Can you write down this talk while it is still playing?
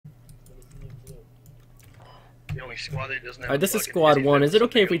The only squad that doesn't have Alright, this is squad 1. Is it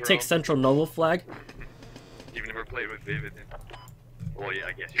okay if we take Central Novo flag? You've never played with Vivid. Well, yeah,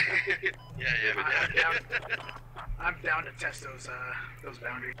 I guess you can. I'm down to test those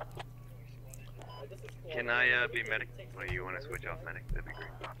boundaries. Can I be medic? Or you want to switch off medic? That'd be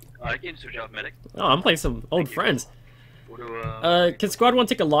great. I can switch off medic. Oh, I'm playing some old friends. What do, can squad 1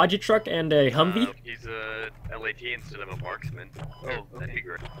 take a Logi truck and a Humvee? He's a LAT instead of a marksman. Oh, that'd be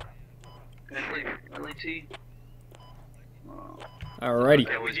great. LAT? Alrighty.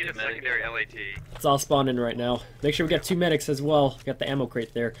 Yeah, we need a secondary LAT. It's all spawned in right now. Make sure we get 2 medics as well. Got the ammo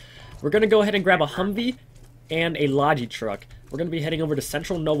crate there. We're gonna go ahead and grab a Humvee and a Logi truck. We're gonna be heading over to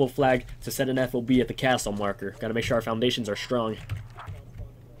Central Novo flag to set an FOB at the castle marker. Gotta make sure our foundations are strong.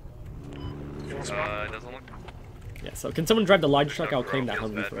 It doesn't look. Yeah, so can someone drive the Logi truck? I'll claim that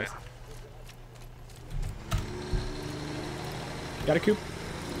Humvee for us. Got a coupe?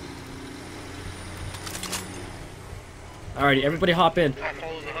 Alrighty, everybody hop in. I'll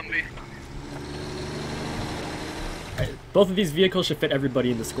follow the Humvee. Alright, both of these vehicles should fit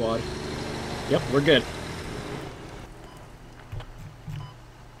everybody in the squad. Yep, we're good.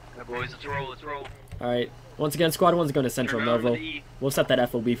 Yeah, boys, let's roll, let's roll. Alright, once again, squad 1's going to Central Novo. We'll set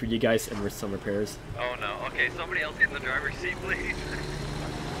that FOB for you guys and with some repairs. Oh no, okay, somebody else get in the driver's seat, please.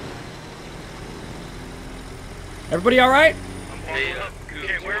 Everybody alright? Hey,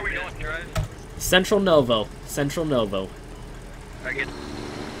 Okay, where are we going? Drive? Central Novo. Central Novo. I get.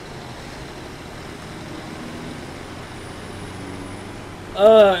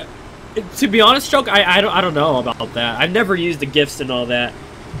 To be honest, Choke, I don't know about that. I've never used the gifts and all that.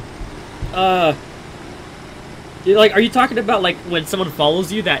 Like, are you talking about like when someone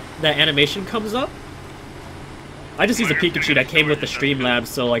follows you, that animation comes up? I just use a Pikachu that came with the Streamlabs,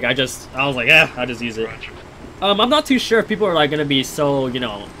 so like I was like, yeah, I'll just use it. I'm not too sure if people are like gonna be so, you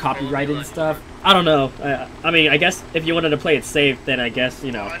know, copyrighted and stuff. I don't know. I mean, I guess if you wanted to play it safe, then I guess,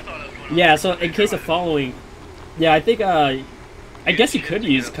 you know. Yeah, so in case of following, yeah, I think, I guess you could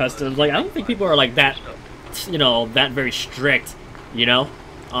use customs. Like, I don't think people are like that, you know, that very strict, you know,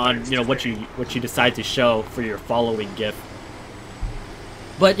 on, you know, what you decide to show for your following gift.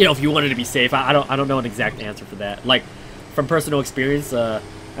 But, you know, if you wanted to be safe, I don't know an exact answer for that. Like, from personal experience, I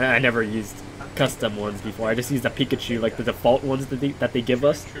never used custom ones before. I just used the Pikachu, like the default ones that they give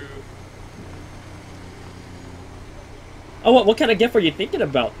us. Oh, what kind of gift are you thinking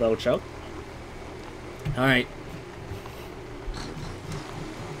about, though, Choke? Alright.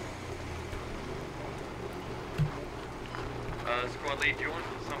 Squad lead, do you want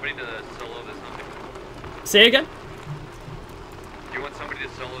somebody to solo this Humvee? Say again? Do you want somebody to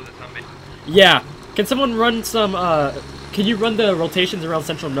solo this Humvee? Yeah. Can someone run some, can you run the rotations around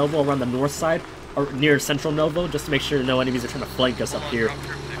Central Novo, around the north side? Or near Central Novo, just to make sure no enemies are trying to flank us up here.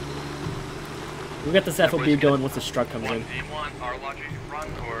 We'll get this FOB going once the struck comes in. Do you want our logic run,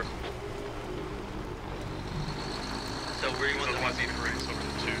 or... So where do you want the Humvee to race over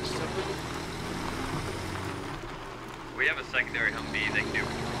the 2? So... We have a secondary Humvee, they can do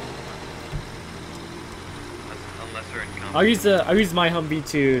unless they're in combat. I'll use my Humvee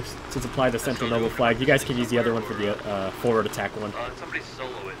to supply the Central Novo flag. You guys can use the other one for the forward attack one. Somebody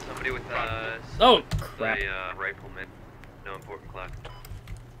solo it. Somebody with oh crap! A rifleman. No important class.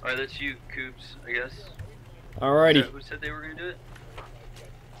 Alright, that's you, Coops, I guess. Alrighty. Who said they were gonna do it?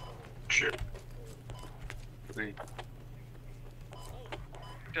 Sure. Sweet.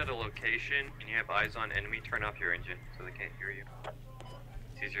 If you're at a location and you have eyes on enemy, turn off your engine so they can't hear you.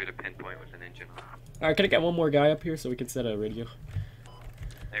 It's easier to pinpoint with an engine. Alright, can I get one more guy up here so we can set a radio?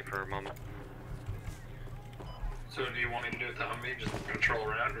 Hey, for a moment. So do you want me to do it the Humvee, just patrol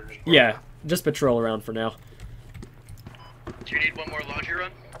around, or just... Yeah, just patrol around for now. Do you need one more Logi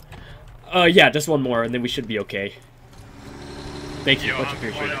run? Yeah, just one more, and then we should be okay. Thank you, much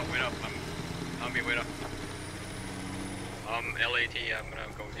appreciated. Wait up. Humvee, wait up. LAT, I'm gonna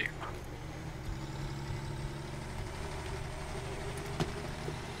go with you.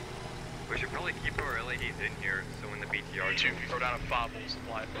 We should probably keep our LADs in here so when the BTR To throw down a 5 will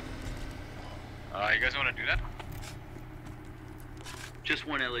supply. You guys wanna do that? Just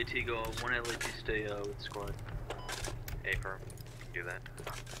one LAT go, one LAT stay with the squad. A firm, do that.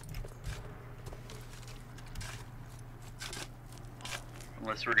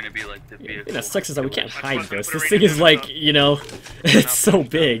 Unless we're gonna be like the vehicle. Yeah, that sucks is that we can't hide this. This thing is like, you know, it's so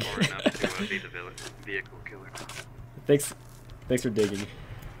big. Thanks for digging.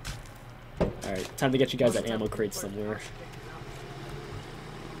 Alright, time to get you guys that ammo crate somewhere.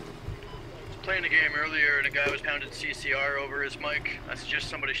 Playing a game earlier and a guy was pounding CCR over his mic. I suggest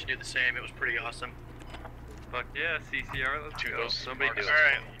somebody should do the same. It was pretty awesome. Fuck yeah, CCR, let's Dude, go. those Somebody do it.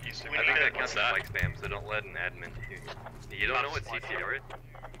 Alright. I think that counts as like spam, so don't let an admin do it. You don't know what CCR is?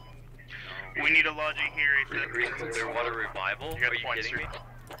 We need a logic here. Green Clearwater Revival? You got Are you points, kidding me?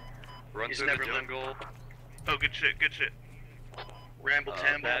 Run He's through the never lived. jungle. Oh, good shit, good shit. Ramble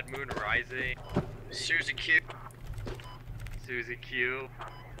Tamble. Bad Moon Rising. Susie Q. Susie Q.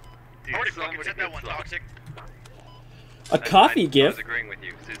 Dude, I already so fucking many said that good one, songs. Toxic. A coffee I was gift? agreeing with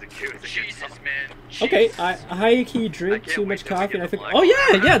you. Susie Q is a good Jesus, song. man. Okay, Jesus. I key drink I can't too wait much till we coffee and I get think, the oh yeah,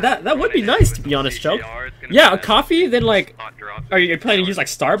 black yeah, that would be Running nice with to be some honest, Choke. CCR, it's gonna Yeah, be a bad. coffee, then like, Hot drops are you and planning to CCR. use like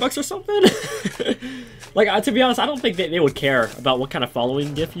Starbucks or something? Like, to be honest, I don't think they would care about what kind of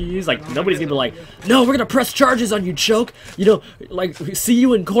following gift you use. Like, nobody's gonna be like, no, we're gonna press charges on you, Choke. You know, like, see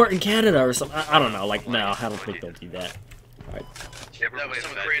you in court in Canada or something. I don't know, like, no, I don't think they'll do that. Alright. You ever That was played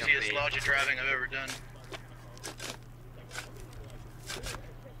some of Bad the craziest Company? logic driving I've ever done.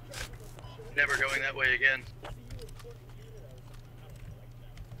 Never going that way again.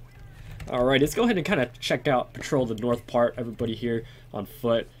 Alright, let's go ahead and kind of check out, patrol the north part, everybody here on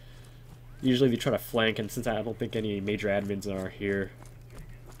foot. Usually they try to flank, and since I don't think any major admins are here,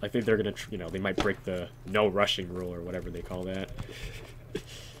 I think they're gonna, you know, they might break the no rushing rule or whatever they call that.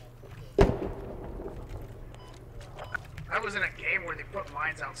 I was in a game where they put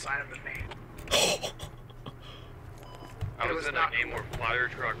mines outside of the main. I It was was in a not game where a fire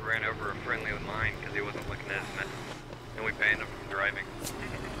truck ran over a friendly with mine because he wasn't looking at his map, and we banned him from driving.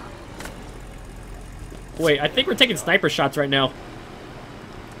 Wait, I think we're taking sniper shots right now.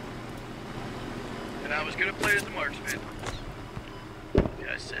 And I was gonna play as a marksman.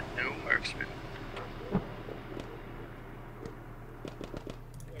 I said no marksman.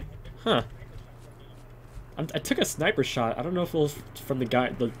 Huh. I took a sniper shot. I don't know if it was from the guy,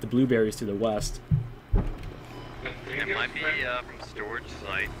 the blueberries to the west. It might be from storage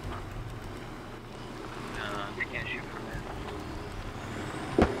site. We can't shoot from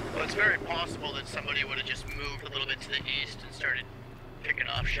there. Well, it's very possible that somebody would have just moved a little bit to the east and started picking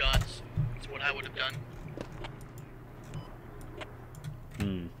off shots. That's what I would have done.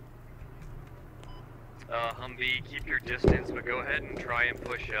 Hmm. Humvee, keep your distance, but go ahead and try and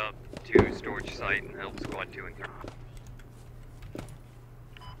push up to storage site and help squad 2 and 3.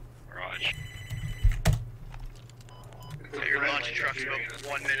 Raj. So your launch truck's about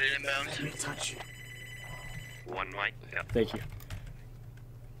 1 minute inbound. Let me touch you. One mic. Yeah. Thank you.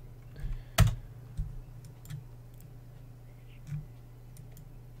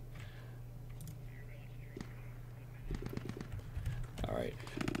 Alright.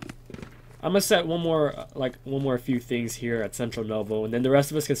 I'm gonna set one more few things here at Central Novo, and then the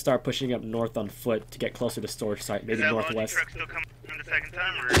rest of us can start pushing up north on foot to get closer to storage site, maybe Is that northwest. logic truck still coming the second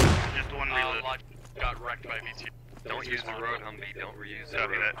time, or just the one we lived? Got wrecked by BTR. Don't use the road, Humvee. Don't reuse the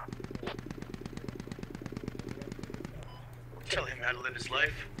Copy road. that. Tell him how to live his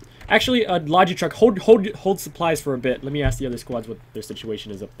life. Actually, Logitruck, hold supplies for a bit. Let me ask the other squads what their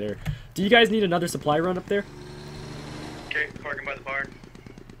situation is up there. Do you guys need another supply run up there? Okay, parking by the barn.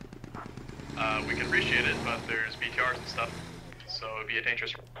 We can appreciate it, but there's BTRs and stuff, so it'd be a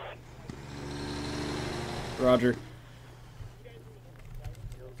dangerous. Roger.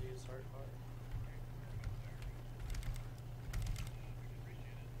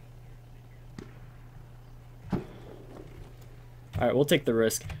 Alright, we'll take the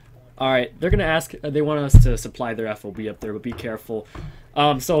risk. Alright, they're gonna ask, they want us to supply their FOB up there, but be careful.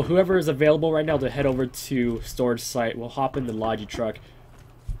 So whoever is available right now to head over to storage site, we'll hop in the Logi truck.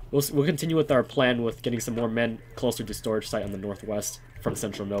 We'll continue with our plan with getting some more men closer to storage site on the northwest from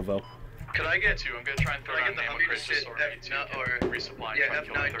Central Novo. Could I get two? I'm gonna try and throw Can I down get the ammo Humvee to crates sit just so F, to or resupply. yeah, try and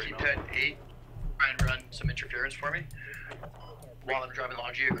kill the F9 30 keep mil. that 8. Try and run some interference for me while I'm driving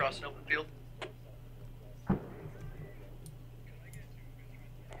Logi across an open field.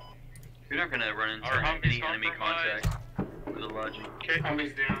 You're not gonna run into Our Humvee's any enemy compromised. contact with the Logi. Okay,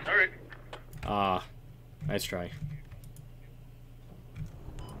 Humvee's down. Alright. Ah, nice try.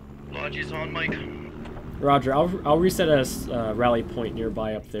 Logi's on, Mike. Roger, I'll reset a rally point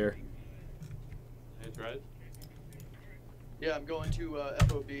nearby up there. Yeah, I'm going to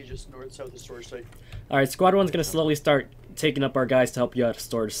FOB just north-south of storage site. Alright, squad 1's gonna slowly start taking up our guys to help you out at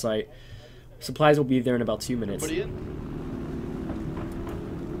storage site. Supplies will be there in about 2 minutes. Everybody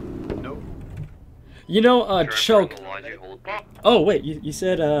in? Nope. You know, Try and Choke. find the Logi hold. Oh, wait, you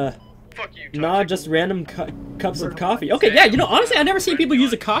said, Fuck you, nah, Toxic. just random cups of coffee. Okay, yeah, you know, honestly, I've never seen people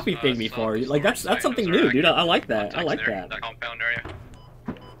use a coffee thing before. Like, that's something new, dude. I like that. I like that. That compound area.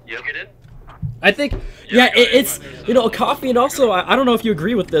 Yep. Get in? I think, yeah, it's, you know, a coffee, and also, I don't know if you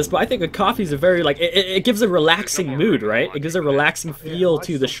agree with this, but I think a coffee is a very, like, it gives a relaxing mood, right? It gives a relaxing feel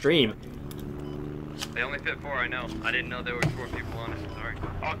to the stream. They only fit 4, I know. I didn't know there were 4 people on it. Sorry.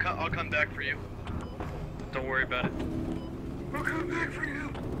 I'll come back for you. Don't worry about it. We'll come back for you.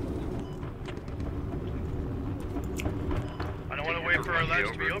 I don't want to wait for our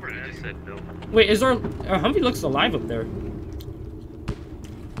lives to be over, You man. just said Bill. Wait, is our Humvee looks alive up there?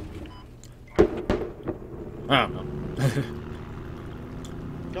 I don't know.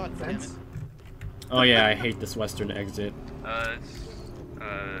 God damn it. Oh yeah, I hate this western exit.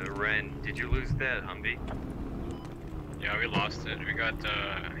 Ren, did you lose that Humvee? Yeah, we lost it. We got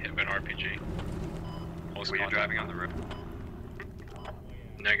hit by an RPG. Were you driving on the road?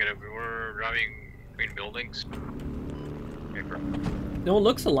 Negative. We were driving between buildings. No, it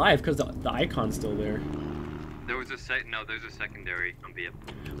looks alive because the icon's still there. There was a there's a secondary Humvee.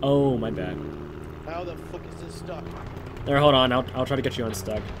 Oh, my bad. How the fuck is this stuck? There, hold on. I'll try to get you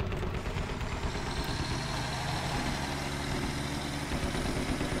unstuck.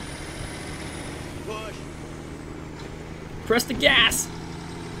 Push. Press the gas.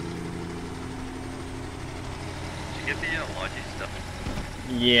 Did you get the Logi stuff?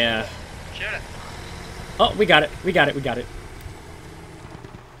 Yeah. Shoot it. Oh, we got it. We got it. We got it.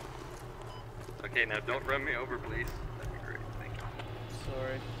 Okay, now don't run me over, please. That'd be great. Thank you.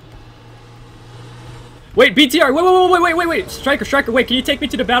 Sorry. Wait, BTR. Wait. Striker. Wait, can you take me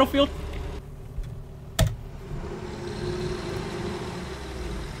to the battlefield?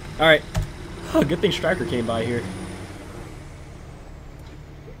 All right. Oh, good thing Striker came by here.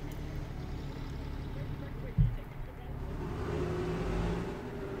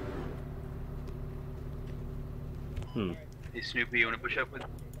 Hey Snoopy, you wanna push up with?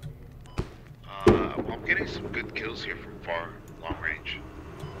 Well, I'm getting some good kills here from far, long range.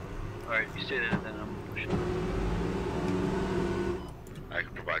 Alright, you stay there, then I'm pushing. I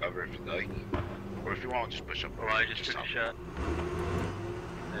can provide cover if you like. Or if you want, just push up. Oh, I just took a shot.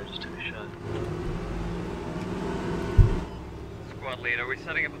 I just took a shot. Squad lead, are we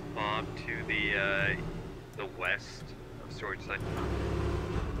setting up a bomb to the west of storage site?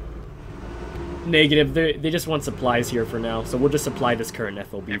 Negative. They just want supplies here for now, so we'll just supply this current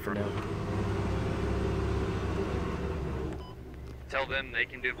FOB for now. Tell them they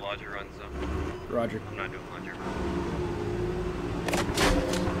can do Lodger runs though. Roger. I'm not doing Lodger.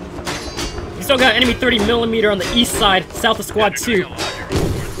 We still got enemy 30mm on the east side, south of squad 2.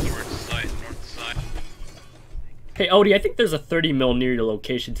 Hey Odie, I think there's a 30mm near your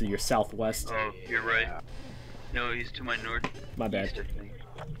location to your southwest. Oh, you're right. No, he's to my north. My bad. East, I think.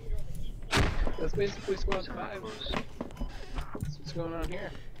 That's basically squad 5. That's what's going on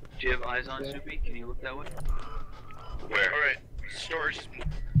here. Do you have eyes on Snoopy? Can you look that way? Where? Alright, storage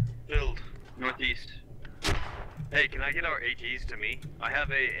build. Northeast. Hey, can I get our AGs to me? I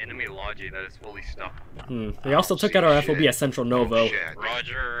have a enemy Logi that is fully stuck. They also took out our FOB at Central Novo.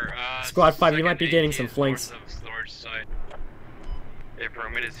 Roger. Squad 5, you might be getting some flanks. Storage site. A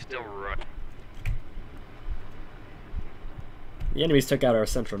permit is still running. The enemies took out our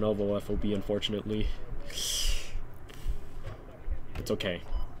Central Novo FOB, unfortunately. It's okay.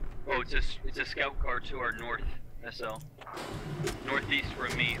 Oh, it's a scout car to our north, SL. Northeast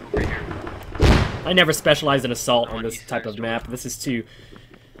from me, over here. I never specialized in assault on this type of map. This is too...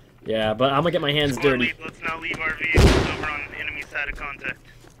 Yeah, but I'm gonna get my hands Squad dirty. lead, let's now leave our vehicles over on the enemy side of contact.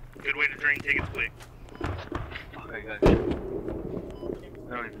 Good way to drain tickets quick. Fuck, I got you.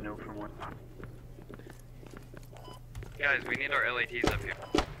 I don't even know from what. Guys, we need our LATs up here.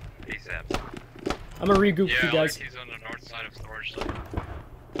 ASAP. I'm gonna regroup Yeah, you guys. LRT's on the north side of storage site.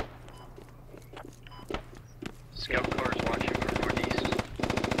 Scout cars watching from northeast.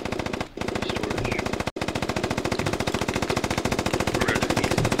 Storage. Or rather,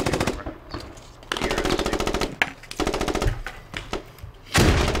 east of the apartments.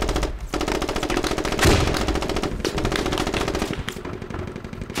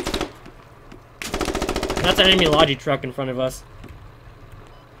 That's an enemy Logi truck in front of us.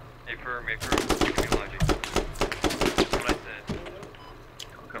 Hey, firm. Give me Logi. That's what I said.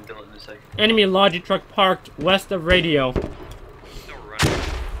 I'll come build it in a second. Enemy Logi truck parked west of radio. Still running.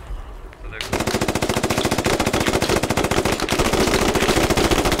 So there's...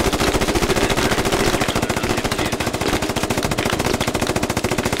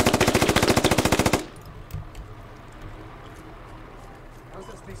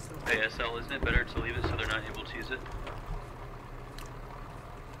 Hey, SL, isn't it better to leave it so they're not able to use it?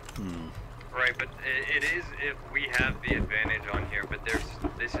 Right, but it is if we have the advantage on here, but they're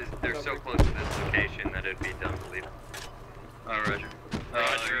so close to this location that it'd be dumb to leave. Oh, Roger.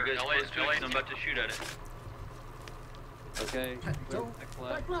 Roger, You guys LA close to it, 'cause I'm about to shoot at it. Okay. Oh,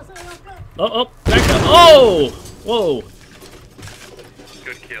 back up. Oh! Whoa!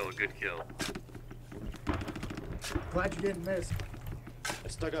 Good kill, good kill. Glad you didn't miss. I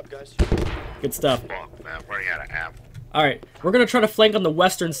stuck up, guys. Good stuff. Fuck, man, I'm running out of ammo. Alright, we're gonna try to flank on the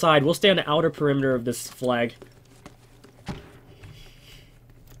western side. We'll stay on the outer perimeter of this flag.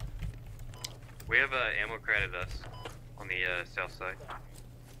 We have ammo credit us on the south side.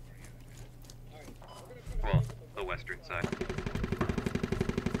 Well, the western side.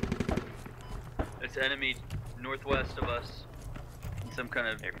 It's enemy northwest of us. In some kind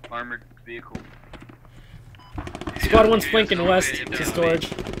of armored vehicle. Squad 1's flanking west to storage.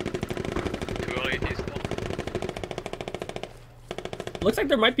 Too early, diesel. Looks like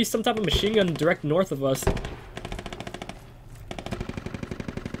there might be some type of machine gun direct north of us.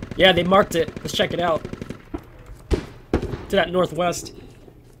 Yeah, they marked it. Let's check it out. To that northwest.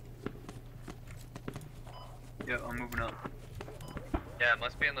 Yeah, I'm moving up. Yeah, it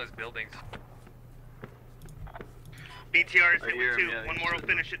must be in those buildings. BTR is I hit hear with him, 2. yeah, One he's more to will the-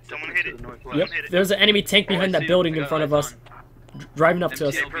 finish it. Someone to hit the it. northwest. Yep, Hit it. there's an enemy tank Oh, I behind see that him. building I in got front of eyes us. on. Driving up to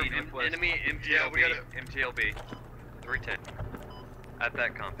us. MTLB northwest. Enemy MTLB, we gotta- MTLB, 310. At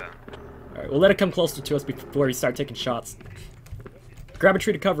that compound. Alright, we'll let it come closer to us before we start taking shots. Grab a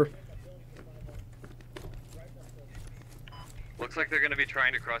tree to cover. Looks like they're gonna be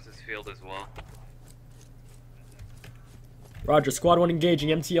trying to cross this field as well. Roger, squad 1 engaging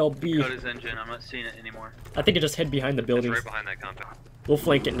Cut MTLB. his engine. I'm not seeing it anymore. I think it just hid behind the It's buildings. right behind that compound. We'll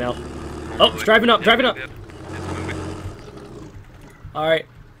flank it now. Oh, it's driving up, driving up! Yep, it's moving. Alright.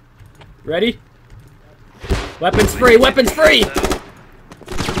 Ready? Weapons free, weapons free!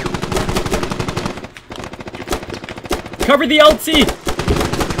 Cover the LT!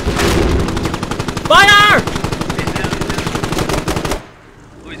 Fire!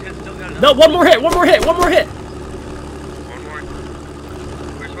 Oh, he's still got it. No, one more hit, one more hit, one more hit! One more.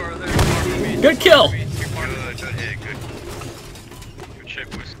 Where's our other? Good kill! Good hit, good. Good shit,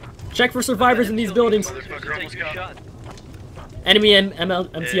 boys. Check for survivors in these buildings. Motherfucker almost got shot. Enemy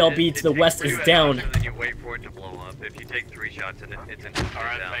MTLB to the west is down. And then you wait for it to blow up. If you take 3 shots and it's in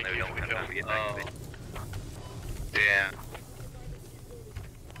Alright, down, thank they you don't for the have time to get back to it. Damn.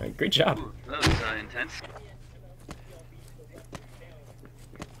 Alright, great job. Ooh, that was intense.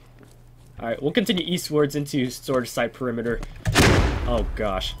 Alright, we'll continue eastwards into storage site perimeter. Oh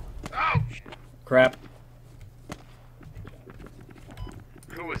gosh. Oh! Crap.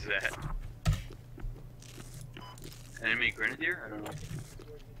 Who was that? Enemy grenadier? I don't know.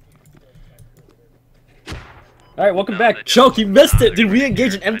 Alright, welcome No, back. they Choke, you didn't. missed it, They dude. We didn't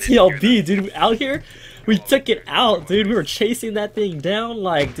engaged hear an it. I didn't hear MTLB, dude. We out here, we took it out, dude. We were chasing that thing down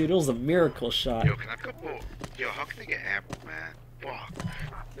like, dude, it was a miracle shot. Yo, can I couple? Yo, how can I get ammo, man? Fuck.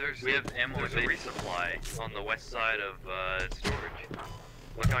 We have ammo There's a available. resupply on the west side of storage.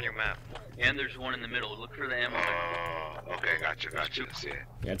 Look on your map. And there's one in the middle. Look for the ammo. Oh, okay, gotcha. That's it.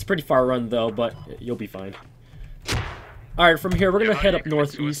 Yeah, it's a pretty far run though, but you'll be fine. Alright, from here, we're gonna head up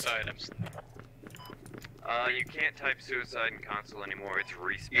northeast. You can't type suicide in console anymore. It's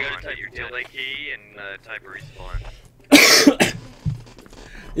respawn. You gotta type Hit your tilde key and type respawn.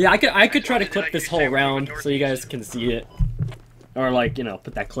 Yeah, I could try to clip this whole round so you guys can see it. Or like, you know,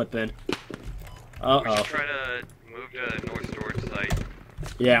 put that clip in. We Uh-oh. should try to move to north storage site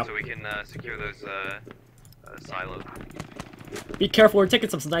Yeah. so we can secure those silos. Be careful, we're taking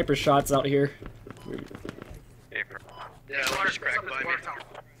some sniper shots out here. Yeah, Water, water's cracked something's by me. water tower.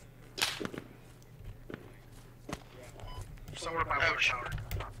 Somewhere by water Ouch. tower.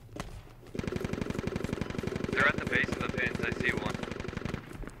 They're at the base of the pins. I see one.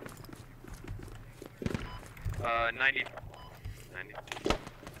 90.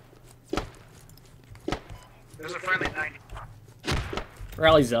 There's a friendly 90.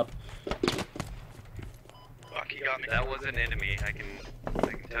 Rally's up. Fuck, he got me. That was an enemy. I can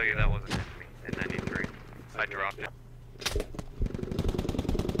tell you that was an enemy in 93. I dropped it.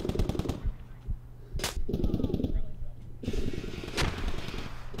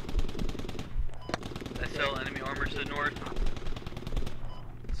 SL enemy armor to the north.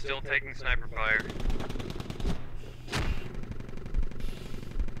 Still taking sniper fire.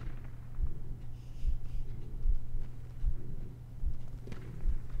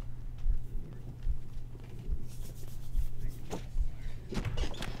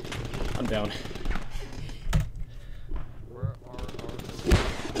 I'm down.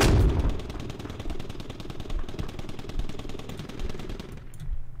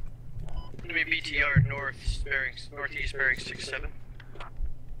 Enemy BTR northeast bearing 6-7.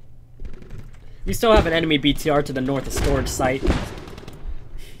 We still have an enemy BTR to the north of storage site.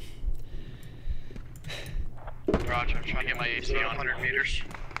 Roger, I'm trying to get my AC on. 100 meters.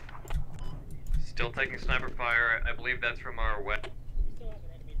 Still taking sniper fire. I believe that's from our west.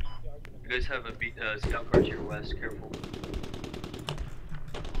 guys have a scout car to your west, careful.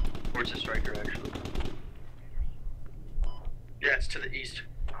 Or it's a striker, actually. Yeah, it's to the east.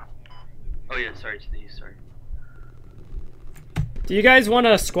 Oh yeah, sorry, to the east, sorry. Do you guys want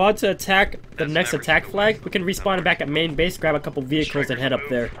a squad to attack the That's next never attack to the flag? west. We can respawn back at main base, grab a couple vehicles, and head up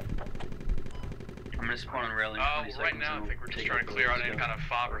there. I'm gonna spawn on railing. Right now, I think we're just trying to clear out any kind of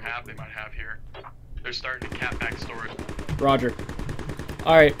fob or hab they might have here. They're starting to cap back storage. Roger.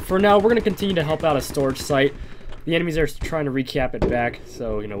 Alright, for now, we're going to continue to help out a storage site. The enemies are trying to recap it back,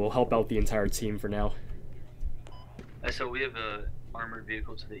 so, you know, we'll help out the entire team for now. So we have a armored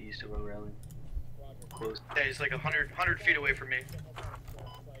vehicle to the east of our railing. Close. Yeah, he's like 100 feet away from me.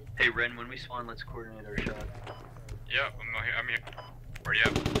 Hey Ren, when we spawn, let's coordinate our shot. Yeah, I'm here. Where you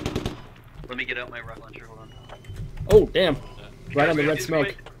at? Let me get out my rocket launcher, hold on. Oh, damn. Right on the red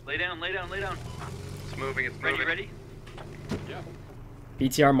smoke. Lay down, lay down, lay down. It's moving, it's Ready, moving. ready? Yeah.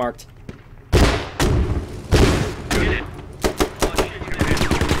 BTR marked. Get it. Oh shit, you're gonna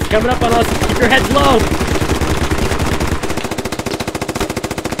hit. Coming up on us. Keep your heads low.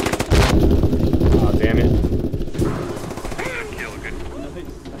 Oh, damn it. Good kill, good.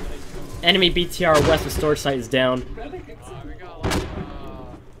 Enemy BTR west of storage site is down. We got like,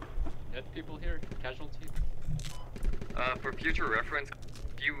 dead people here, casualties. For future reference,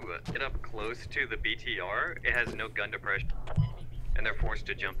 if you get up close to the BTR, it has no gun depression, and they're forced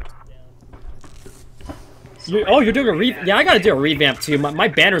to jump. You're doing a revamp? Yeah, I gotta do a revamp too. My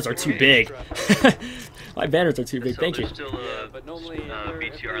banners are too big. My banners are too big. Thank you. There's still a But normally,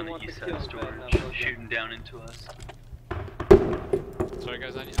 BTR on the want east the side of kills, but storage, not shooting down into us. Sorry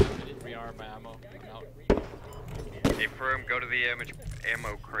guys, I need to rearm my ammo. Out. Hey, Firm, go to the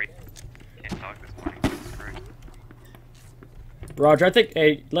ammo crate. Can't talk this morning. Right. Roger, I think,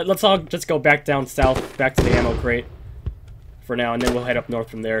 hey, let's all just go back down south, back to the ammo crate for now, and then we'll head up north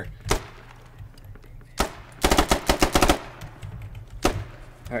from there.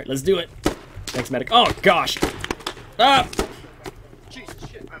 Alright, let's do it. Thanks, medic. Oh, gosh! Ah! Jesus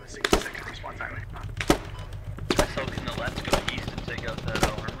shit. I have a 60-second response time. So can the let's go east and take out that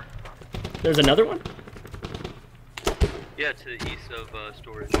armor? There's another one? Yeah, to the east of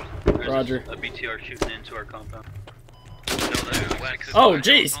storage. There's Roger. a BTR shooting into our compound. No, that's west. Oh, It's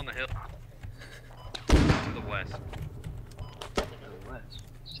jeez. on the hill. To the west. To the west.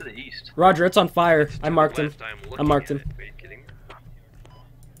 It's to the east. Roger, it's on fire. It's to I the marked him. west, I'm I looking marked at him. it. Are you kidding me?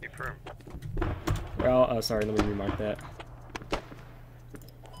 Hey, Firm. Well, sorry, let me remark that.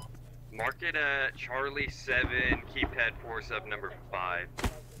 Mark it at Charlie 7, keypad 4 sub number 5.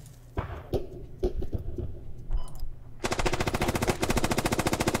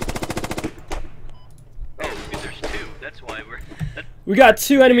 Oh, there's two. That's why we're. We got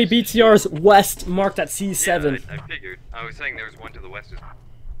 2 enemy BTRs west, marked at C7. Yeah, I figured. I was saying there was one to the west.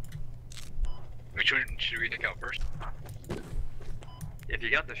 Which one should we take out first? If you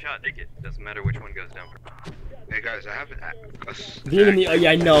got the shot, take it. Doesn't matter which one goes down first. Hey guys, I have Being in the, oh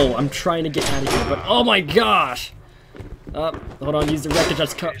yeah, I know. I'm trying to get out of here, but oh my gosh! Hold on, use the wreckage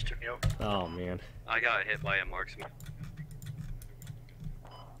as cut. Oh man. I got hit by a marksman.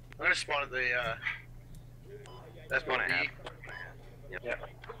 I'm gonna spawn at the, That's one I have. Yep.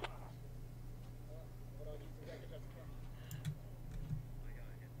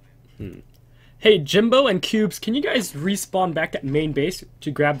 Hey, Jimbo and Cubes, can you guys respawn back at main base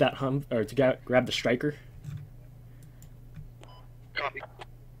to grab that grab the striker? Copy.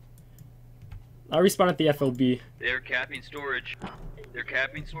 I'll respawn at the FOB. They're capping storage. They're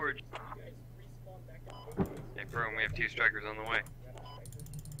capping storage. Hey, Firm, we have 2 strikers on the way.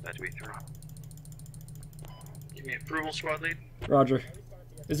 That should be 3. Give me approval, squad lead. Roger.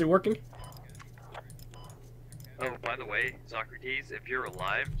 Is it working? Oh, by the way, Socrates, if you're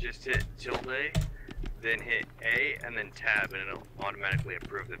alive, just hit tilde, then hit A, and then tab, and it'll automatically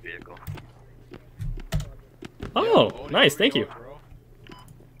approve the vehicle. Oh, nice, thank you.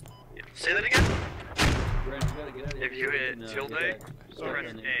 Say that again? If you hit tilde, press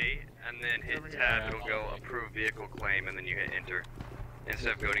A, and then hit tab, it'll go approve vehicle claim, and then you hit enter.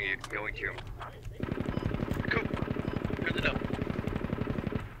 Instead of going to your... Cool. Good to know.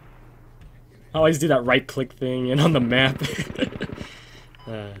 I always do that right click thing and on the map.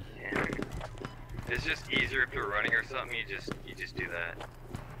 Yeah. It's just easier if you're running or something, you just do that.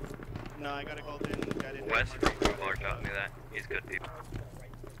 No, I gotta go in. Wes from Google taught me that. He's good people.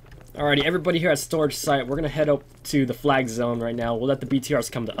 Alrighty, everybody here at storage site, we're gonna head up to the flag zone right now. We'll let the BTRs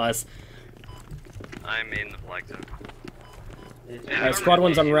come to us. I'm in the flag zone. Alright, squad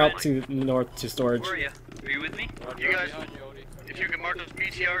one's en route to north to storage. Where are you? Are you with me? You guys, If you can mark those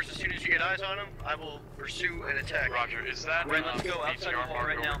BTRs as soon as you get eyes on them, I will pursue and attack. Roger, is that Ren, let's go outside BTR the hall mark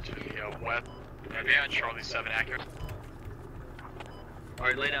right over now. to the west? Yeah, Charlie 7 accurate.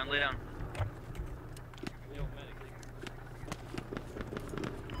 Alright, lay down, lay down.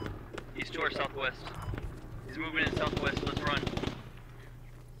 He's to our southwest. He's moving in southwest, let's run.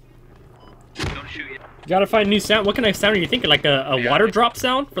 Don't shoot yet. Gotta find a new sound. What kind of sound are you thinking? Like a water drop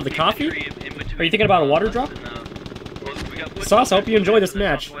sound for the coffee? Are you thinking about a water drop? Sauce, I hope you enjoy this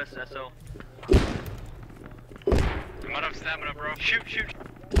match. I'm out of stamina, bro. Shoot, shoot.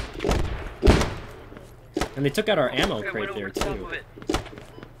 And they took out our ammo crate there too.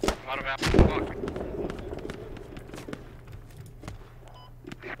 Out of ammo. Fuck.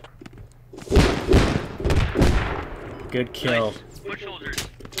 Good kill. Foot soldiers.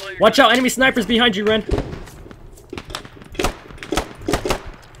 Watch out, enemy snipers behind you, Ren.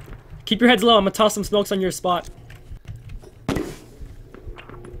 Keep your heads low, I'm gonna toss some smokes on your spot.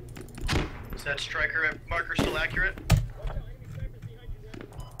 Is that striker marker still accurate?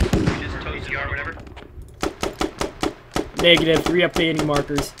 Just toast BTR, whatever. Negative, re-updating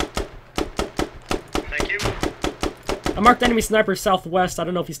markers. Thank you. I marked enemy sniper southwest, I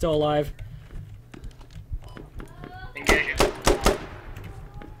don't know if he's still alive. Engaging.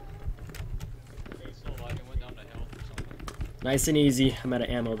 Nice and easy, I'm out of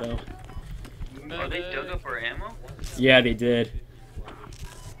ammo though. Are they dug up our ammo? Yeah, they did.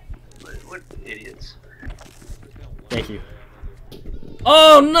 What idiots. Thank you.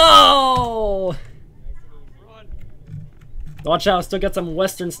 Oh no! Watch out, still got some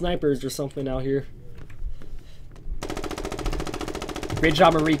western snipers or something out here. Great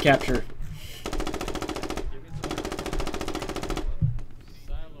job on recapture.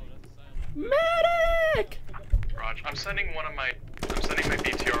 Medic! Roger. I'm sending my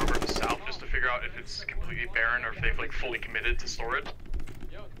BTR over to south just to figure out if it's completely barren or if they've like fully committed to storage.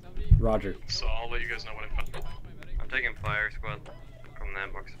 Roger. So I'll let you guys know what I found. I'm taking fire squad from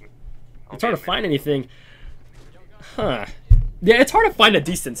that box. It's hard to find anything. Huh. Yeah, it's hard to find a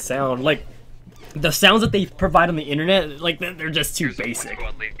decent sound. Like, the sounds that they provide on the internet, like, they're just too basic.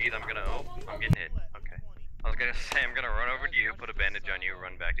 Squad lead. I'm getting hit. Okay. I was gonna say I'm gonna run over to you, put a bandage on you,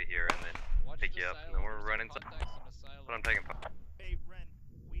 run back to here, and then pick you up, and then we're running. But I'm taking fire. Hey, Ren,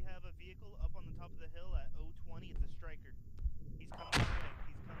 we have a vehicle up on the top of the hill at 020. It's a striker. He's coming in.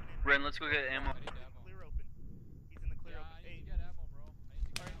 He's coming in. Ren, let's go get ammo. Clear open. He's in the clear open. Hey,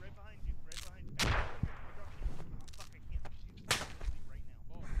 alright, right behind you. Right behind you. Oh, fuck, I can't shoot right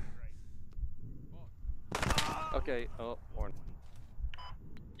now. Right. Okay, oh, horn.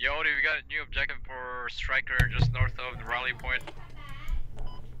 Yodi, we got a new objective for Striker just north of the rally point.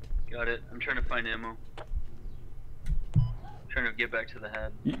 Got it. I'm trying to find ammo. Trying to get back to the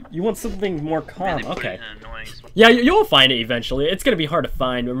head. You want something more calm, They put okay. it in an annoying spot. Yeah, you'll find it eventually. It's gonna be hard to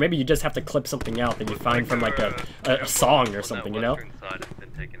find, or maybe you just have to clip something out that you find from like a song or something, you know? Side has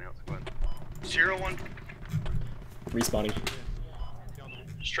been taken out, squad. 0-1. Respawning.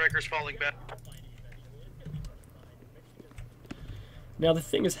 Striker's falling back. Now the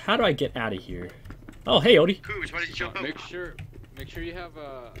thing is, how do I get out of here? Oh, hey, Odie. Coos, why did you jump out? Make sure you have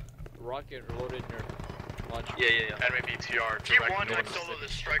a rocket loaded in your launcher. Yeah. Enemy BTR. Do you direct want to north. solo the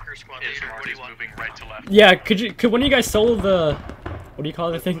striker squad His leader? mark What do is you want? moving right to left. Yeah, could one of you guys solo the, what do you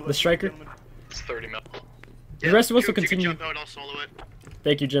call the thing? The striker? It's 30 mil. The rest of us will Coos, you can continue. jump out, I'll solo it.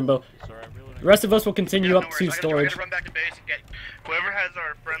 Thank you, Jimbo. Sorry, I'm really The rest of us will continue Yeah, up no to worries. I storage. gotta run back to base and get Whoever has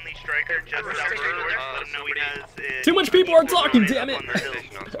our friendly striker just Whoever's south of striker, storage, let him know he has it. Too much people are talking, damn it! On the hill.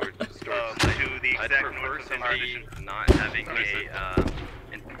 Station on storage. To the I'd exact prefer north of somebody Vision. not having a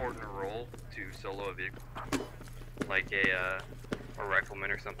important role to solo a vehicle, like a rifleman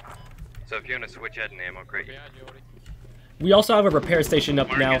or something. So if you're gonna switch at an ammo crate, behind you, Odie. We also have a repair station up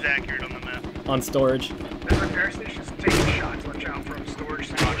Mark now is accurate on the map. on storage. The repair station's taking shots. Watch out from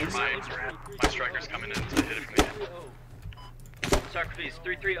storage. My striker's coming in to hit it from the end. Socrates,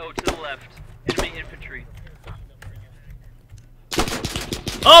 330 to the left. Enemy infantry.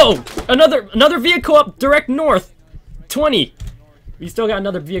 Oh! Another vehicle up direct north! 20! We still got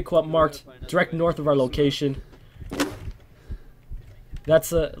another vehicle up marked direct north of our location.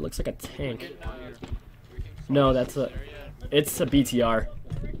 That's a, it looks like a tank. No, it's a BTR.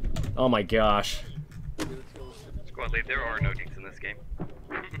 Oh my gosh. squad lead, there are no jinx in this game.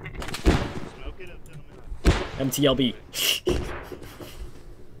 MTLB.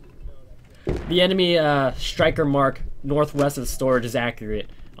 The enemy striker mark northwest of storage is accurate.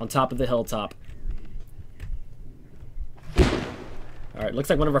 On top of the hilltop. Alright, looks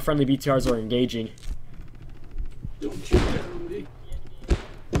like one of our friendly BTRs are engaging.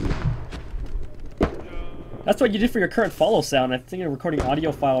 That's what you did for your current follow sound. I think you're recording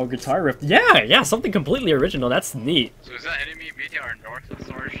audio file or guitar riff. Yeah, something completely original. That's neat. So is that enemy BTR north of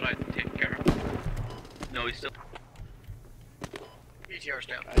storage site taken care of? No, he's still. BTR's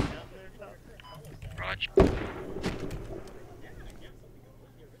down. Roger.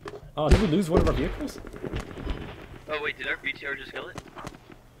 Oh, did we lose one of our vehicles? Oh wait, did our BTR just kill it?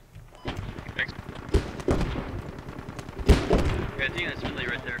 Thanks. Yeah, I think that's friendly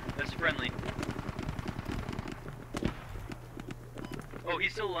right there. That's friendly. Oh,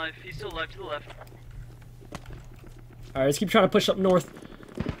 he's still alive. He's still alive to the left. Alright, let's keep trying to push up north.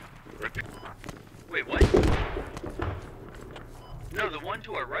 Wait, what? No, the one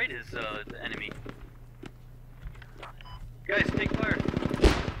to our right is the enemy. Guys, take fire.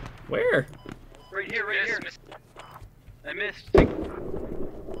 Where? Right here, right here. I missed.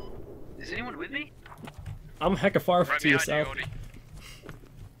 Is anyone with me? I'm hecka far Right to your behind south. you, Odie.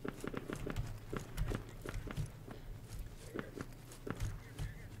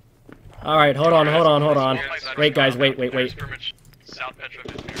 Alright, hold on. Wait, guys, wait. South Petro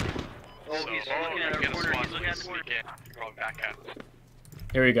is near. Oh, he's looking at our corner. He's looking at the corner. You're going back at.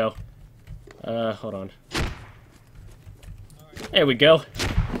 Here we go. Hold on. There we go.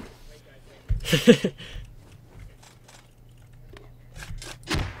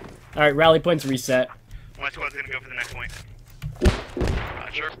 Alright, rally points reset. My squad's gonna go for the next point.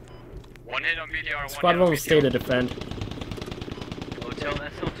 Roger. One hit on BTR, one Squad hit 1 on will stay BTR. to defend. Oh, tell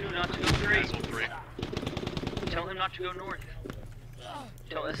SL2 not to go straight. SL3. Tell him not to go north.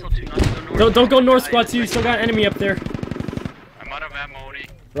 Tell SL2 not to go north. Don't go north, Squad 2. You still got an enemy up there. I'm out of ammo, Odie.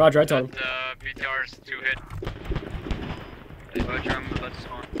 Roger, I told him. BTR's 2 hit. Roger, I'm about to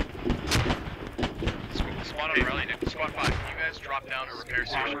spawn. Spawn on the rally, dude. Squad 5, can you guys drop down a repair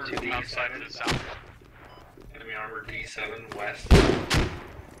station outside to the south? Enemy armor D7 west.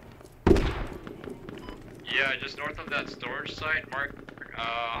 Yeah, just north of that storage site, Mark.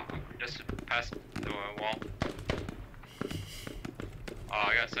 Just past the wall. Oh,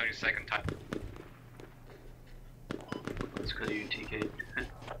 I got 70-second time. That's because you TK'd.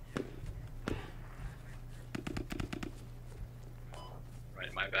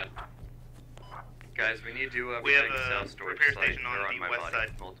 Right, my bad. Guys, we need to We have protect a south storage repair site. station on They're the my west body.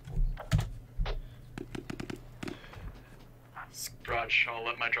 side. Multiple. Raj, I'll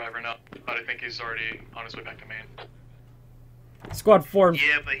let my driver know. But I think he's already on his way back to main. Squad 4.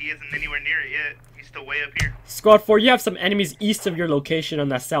 Yeah, but he isn't anywhere near it yet. He's still way up here. Squad 4, you have some enemies east of your location on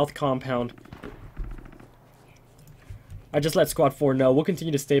that south compound. I just let Squad 4 know. We'll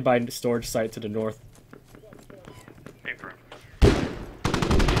continue to stay by the storage site to the north. Hey, bro.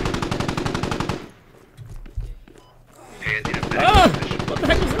 Ah! What the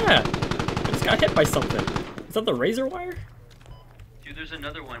heck was that? I just got hit by something. Is that the razor wire? Dude, there's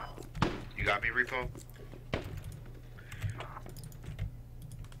another one. You got me, Repo?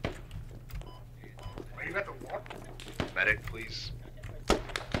 Are you at the wall? Medic, please.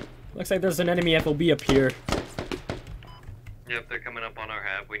 Looks like there's an enemy FOB up here. Yep, they're coming up on our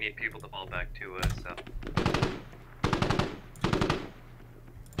hab. We need people to fall back to us. So.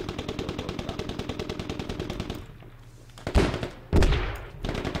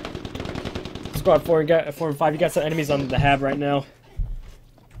 Squad 4 and 5, you got some enemies on the hab right now.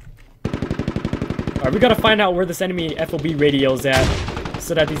 Alright, we gotta find out where this enemy FOB radio's at,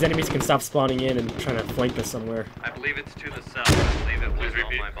 so that these enemies can stop spawning in and trying to flank us somewhere. I believe it's to the south. I believe it was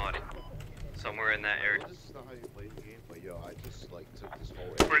on my body. Somewhere in that area. This is not how you play the game, but yo, I just like took this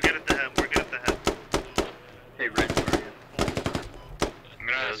whole. We're good at the head. We're good at the head. Hey, Red, where are you? I'm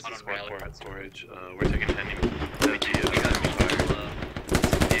gonna spawn on rally. At storage. We're taking enemy. We got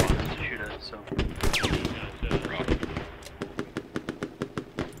vehicles to shoot at, so.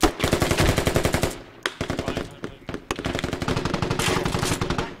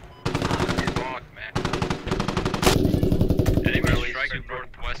 Fuck, man. Enemy striking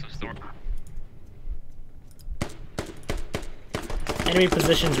northwest of storm. Enemy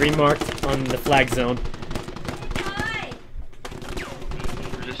positions remarked on the flag zone.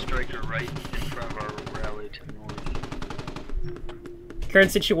 There's a striker right in front of our rally to the north.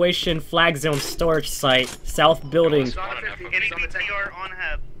 Current situation, flag zone storage site, south building. Any BTR on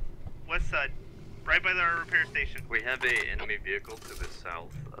hab. West side. Right by our repair station. We have a enemy vehicle to the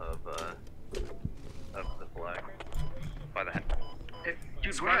south of the flag. By the head.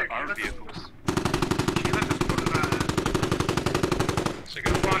 Dude, Our vehicles.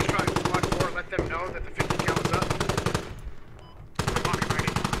 Squad 4, let them know that the 50 cal is up. We're locking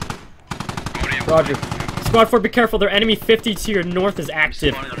ready. Roger. Squad 4, be careful, their enemy 50 to your north is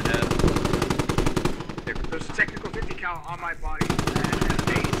active. There's a technical 50 cal on my body and a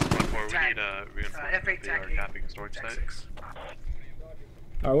base. We need reinforcements F8 they are TAC capping storage site.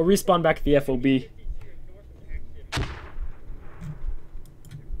 Alright, we'll respawn back at the FOB.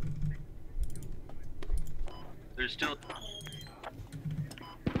 There's still...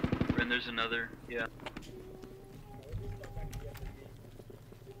 And there's another, yeah.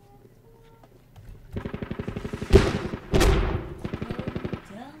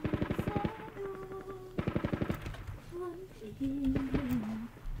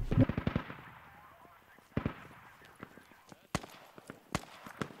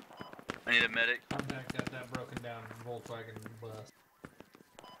 I need a medic. Contact got that broken down Volkswagen bus.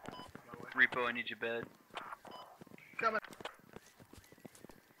 Repo, I need your bed. Coming.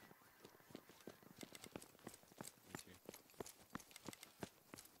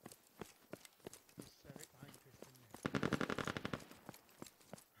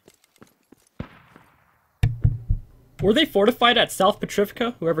 Were they fortified at South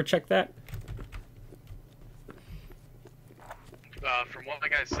Petrivka? Whoever checked that? From what the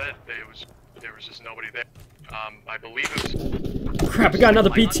guy said, there was just nobody there. I believe it was... Crap, we got another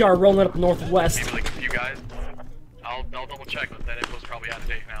BTR rolling up northwest. Maybe like a few guys. I'll double check, but that info's probably out of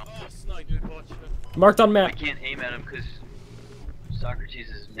date now. Marked on I map. can't aim at him because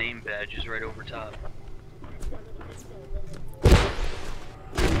Socrates' name badge is right over top.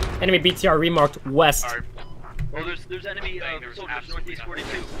 Enemy BTR remarked west. Alright. Oh, there's enemy soldiers northeast 42.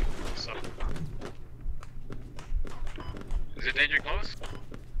 So. Is it danger close?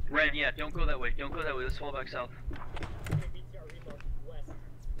 Ren, yeah, don't go that way. Don't go that way. Let's fall back south.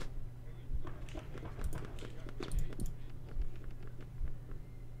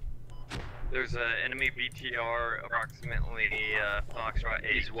 There's enemy BTR approximately Foxtrot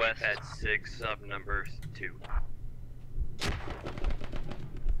 8 west at 6 sub number 2.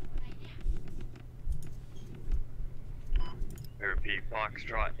 I repeat,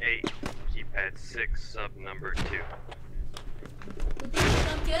 Foxtrot 8, keep at 6 sub number 2.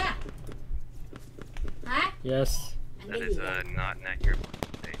 Yes. That is not an accurate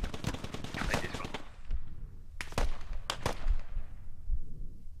statement. Thank you.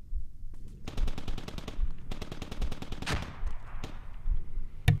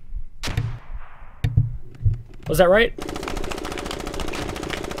 Was that right? Paper,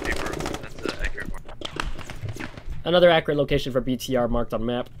 that's an accurate one. Another accurate location for BTR marked on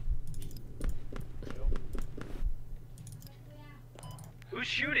map. Who's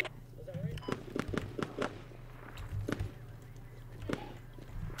shooting?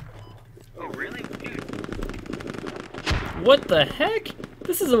 Oh, really? Dude. What the heck?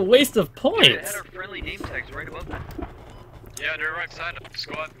 This is a waste of Dude, it points. had our friendly name tags right above that. Yeah, they're right side.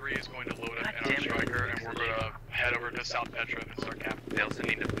 Squad 3 is going to load up in our striker, and we're going to head over to South Petra and start cap. They also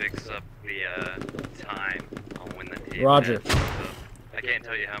need to fix up the time on when the name Roger. tag pops up. I can't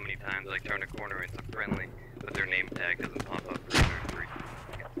tell you how many times I turn a corner and it's a friendly, but their name tag doesn't pop up for either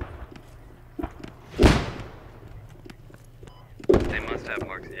 3. They must have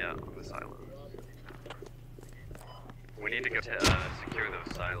marks, yeah, on the silos. We need to go to secure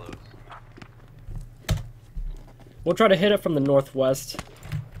those silos. We'll try to hit it from the northwest.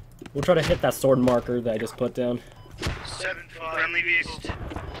 We'll try to hit that sword marker that I just put down. 7-5. Friendly east.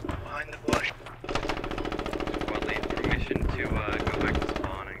 Behind the bush. Squad lead, permission to go back to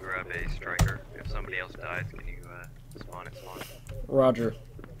spawn and grab a striker. If somebody else dies, can you spawn and spawn? Roger.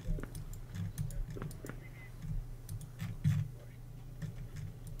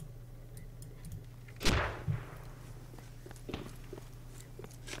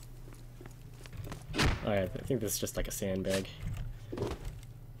 Alright, I think this is just like a sandbag.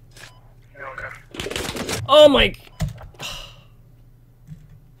 Okay. Oh my...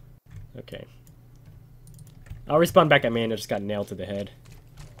 Okay. I'll respawn back at man, I just got nailed to the head.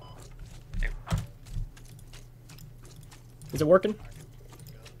 Is it working?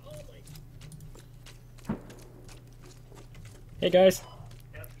 Hey guys.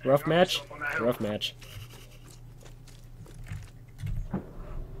 Rough match? Rough match.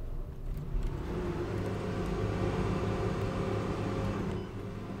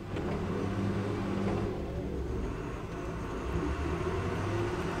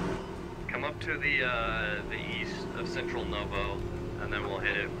 Come up to the east of Central Novo, and then we'll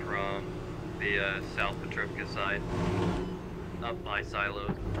hit it from the South Petrivka side, up by silos.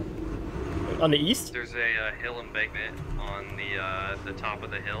 On the east? There's a hill embankment on the top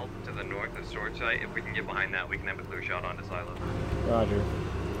of the hill to the north of storage site. If we can get behind that, we can have a clear shot onto silos. Roger.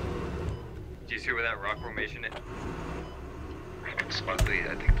 Do you see where that rock formation is? Smuggly,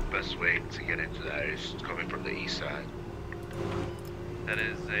 I think the best way to get into that is coming from the east side. That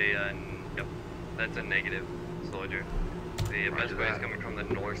is a, yep, that's a negative, soldier. The best way is coming from the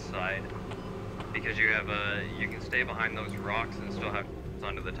north side, because you have you can stay behind those rocks and still have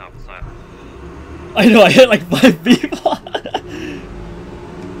onto the top of the side. I know, I hit like 5 people.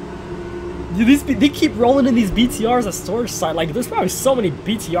 Dude, they keep rolling in these BTRs at storage site. Like, there's probably so many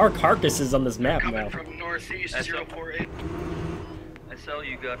BTR carcasses on this map now. From northeast 048. SL,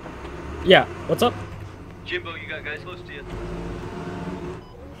 you got. Yeah, what's up? Jimbo, you got guys close to you.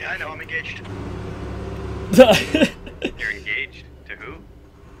 Yeah, I know, I'm engaged. You're engaged to who?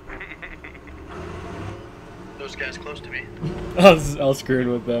 Those guys close to me. I was screwing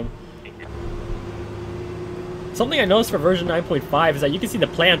with them. Something I noticed for version 9.5 is that you can see the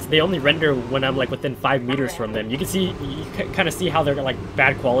plants, they only render when I'm like within 5 meters from them. You can see, you kind of see how they're like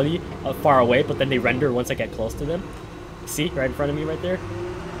bad quality far away, but then they render once I get close to them. See, right in front of me right there?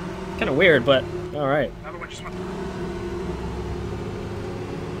 Kind of weird, but alright.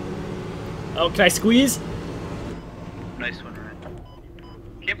 Oh, can I squeeze? Nice one, Ryan.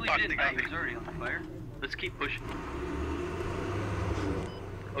 Can't believe you didn't die. He's already on fire. Let's keep pushing.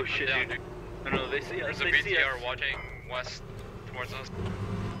 Oh shit, dude. No, they see us. There's a BTR watching west towards us.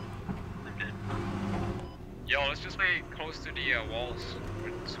 I'm dead. Yo, let's just stay close to the walls.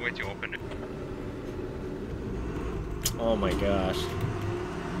 It's way too open. Oh my gosh.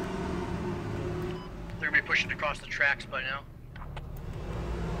 They're gonna be pushing across the tracks by now.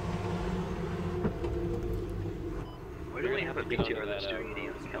 Why do we have a BTR that's doing any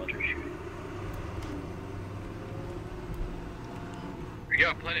counter shooting? We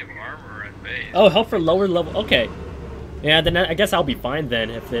got plenty of armor at base. Oh, help for lower level. Okay. Yeah, then I guess I'll be fine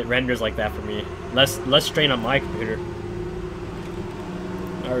then if it renders like that for me. Less strain on my computer.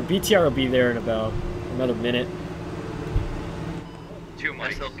 Our BTR will be there in about another minute. 2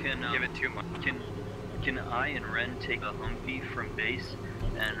 months. Can, give it 2 months. Can I and Ren take a Humvee from base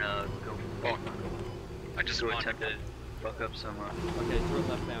and go? Oh, I just want attempt to fuck up some. Okay, turn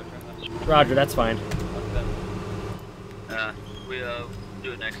left now. Turn left. Roger, that's fine. We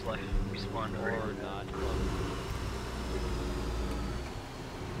do it next life. Respawn Or not.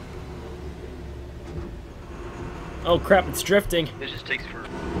 Oh crap, it's drifting. It just takes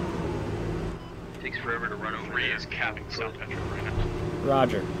forever to run over. 3 is capping South Metro right now.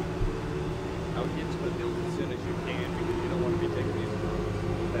 Roger. I would get to the build as soon as you can because you don't want to be taking these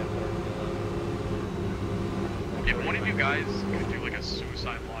that If one of you guys could do like a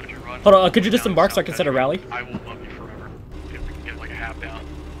suicide launcher run. Hold on, could you disembark so I can set a rally? I will love you forever. If we can get like a half down.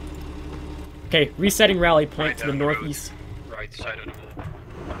 Okay, resetting rally point Right to the down northeast. Right side of the wall.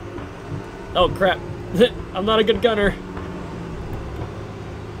 Oh crap. I'm not a good gunner.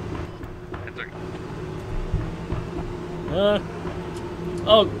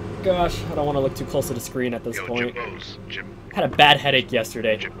 Oh gosh, I don't want to look too close to the screen at this point. Had a bad headache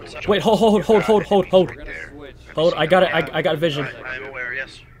yesterday. Wait, hold. Hold, I got it. I got vision. I'm aware,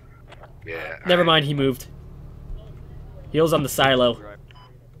 yes. Yeah. Never mind, he moved. He was on the silo.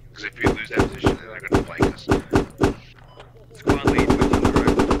 Because if we lose that position, then they're gonna flank us. Squad lead, push on the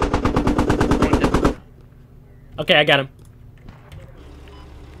right. Okay, I got him.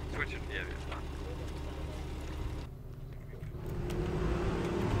 Switch it, yeah.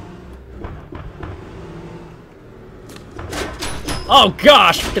 Oh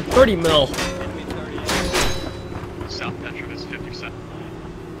gosh, freaking 30 mil. South Metro is 50%.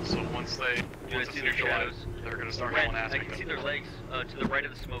 So once they neutralize, they're gonna start hauling ass. I can see their legs to the right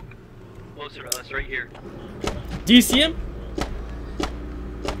of the smoke. Closer to us, right here. Do you see him?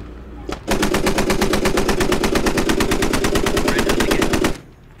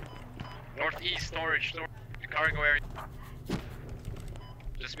 Northeast storage, cargo area.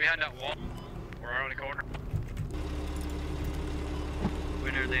 Just behind that wall. We're around the corner.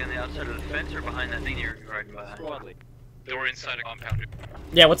 When are they on the outside of the fence or behind that thing you're riding behind? Squadly. They were inside a compound.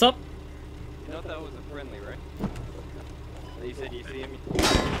 Yeah, what's up? You thought that was a friendly, right? You said you see him.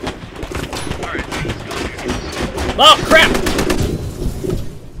 Alright, Oh crap!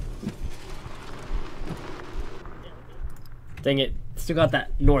 Dang it. Still got that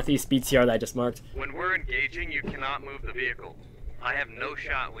northeast BTR that I just marked. When we're engaging, you cannot move the vehicle. I have no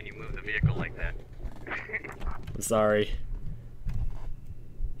shot when you move the vehicle like that. I'm sorry.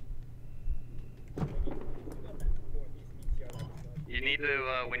 You need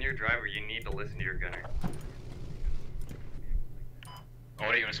to, when you're a driver, you need to listen to your gunner. Oh, what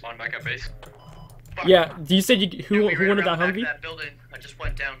are you gonna spawn back at base? Yeah, you said you who We ran wanted that around back Humvee? That building. I just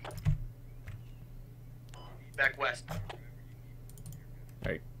went down. Back west.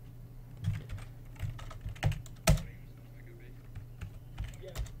 Alright. Can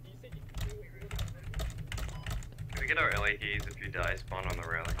we get our LADs if you die, spawn on the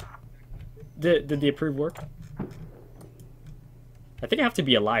railing? Did the approve work? I think I have to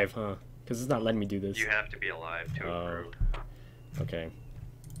be alive, huh? Because it's not letting me do this. You have to be alive to approve. Okay.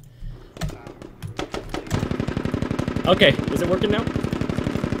 Okay, is it working now?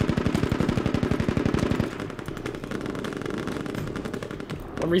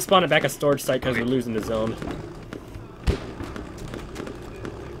 I'm respawning back at storage site because we're losing the zone.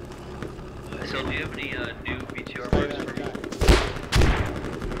 So do you have any new BTR marks for me?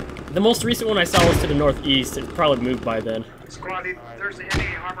 The most recent one I saw was to the northeast. It probably moved by then. Squad, there's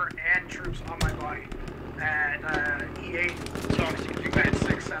enemy armor and troops on my body. At E8, at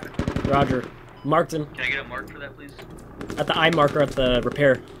 6-7. Roger. Marked him. Can I get a mark for that, please? At the eye marker at the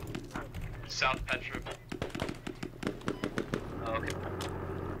repair. South Petra. Oh, okay.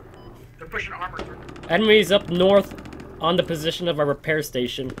 They're pushing armor through. Enemies up north on the position of our repair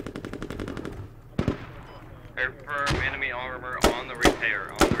station. Confirm enemy armor on the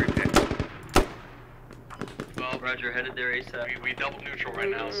repair. Well, Roger, headed there ASAP. We double neutral right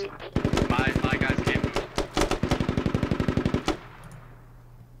now, so my guys can't move.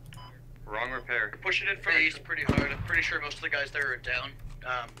 Wrong repair. Pushing it from the east pretty hard. I'm pretty sure most of the guys there are down.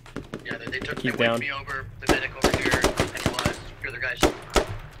 Yeah, they took Keep they down. wiped me over, the medic over here, and a few other guys.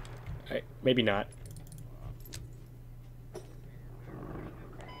 Alright, maybe not.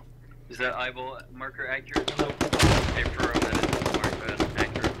 Is that eyeball marker accurate? Confirm that it's an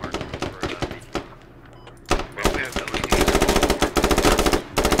accurate marker for Well, we have LED.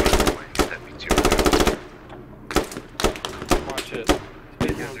 Watch it.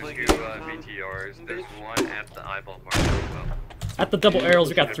 Because there's two BTRs. There's one at the eyeball marker as well. At the double arrows,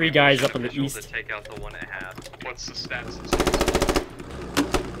 we got 3 guys up in the Official east. to take out the one at half. What's the status?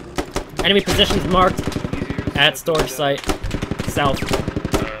 Enemy positions marked at storage site. South.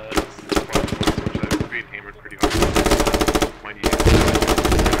 Being hammered pretty hard. Might need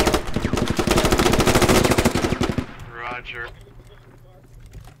Roger.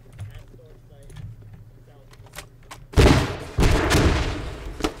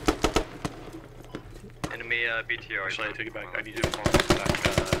 Enemy BTR. Actually, I take it back. I need you to call us back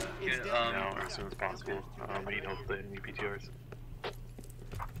now as soon as possible. I need help with the enemy PTRs.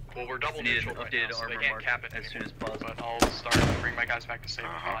 Well, we're double Need an neutral right updated now, so they armor can't mark cap it as soon as possible. But I'll start to bring my guys back to safety.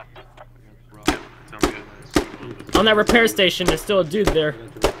 Sounds good. On that repair station, there's still a dude there.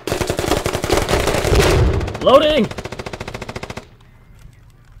 Loading!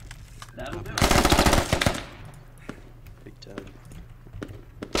 Big time.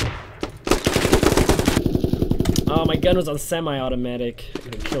 Oh, my gun was on semi-automatic. I'm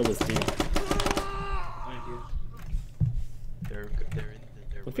gonna kill this dude.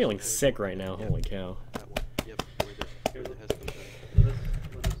 I'm feeling sick right now. Holy cow. That one. Yep. Where the Hesco died.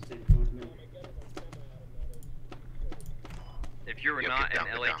 If you're Yo, not get down,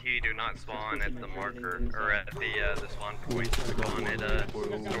 an get LAT, do not spawn at the marker or at the spawn point. Spawn at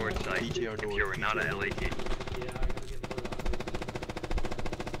storage site. If you were not a LAT.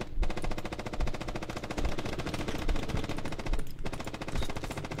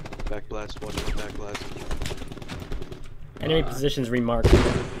 Back blast, watch the back blast. Enemy positions remarked.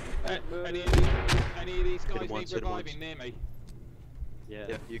 Any of these guys need reviving near me?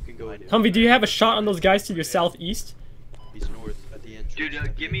 Yeah, you can go in. Humvee, do you have a shot on those guys to your southeast? He's north at the entrance.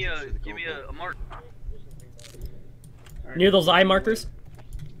 Dude, give me a mark. Near those eye markers?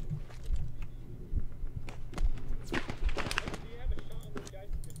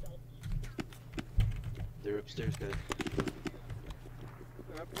 They're upstairs, guys.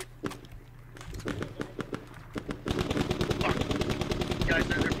 Guys,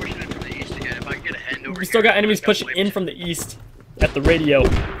 they're pushing in from the east again. If I can get a hand over We still got enemies pushing in from the east at the radio. Hey,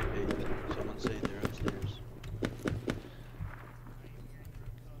 someone's saying they're upstairs.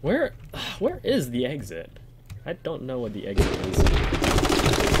 Where is the exit? I don't know what the exit is.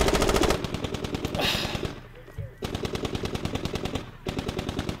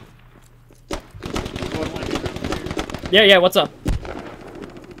 Yeah, what's up?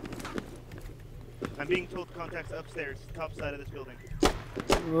 I'm being told contacts upstairs, top side of this building.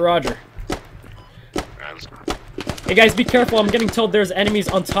 Roger. Hey guys, be careful. I'm getting told there's enemies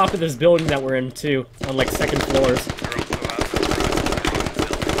on top of this building that we're in too, on like second floors.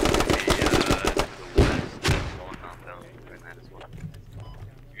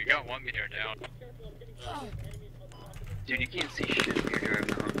 You got one meter down. Dude, you can't see shit when you're driving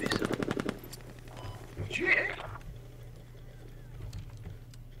the Humvee, so.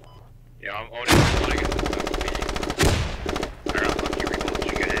 Yeah, I'm owning this one against this. Alright, lucky reload. Did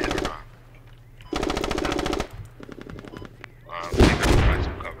you get hit or not? We gotta find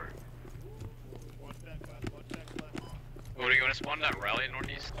some cover. What are you gonna spawn that rally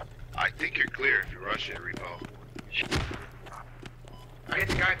northeast? I think you're clear if you rush it, Repo.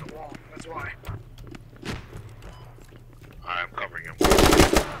 That's why. I'm covering him.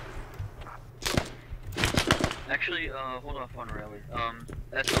 Actually, hold off on rally.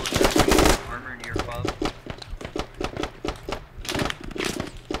 That's armor near fob.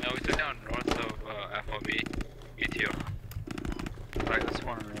 No, we took down north of FOB. BTR. Alright, let's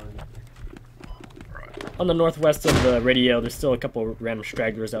spawn on rally. On the northwest of the radio, there's still a couple random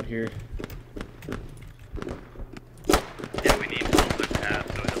stragglers out here. Yeah, we need to hold the tab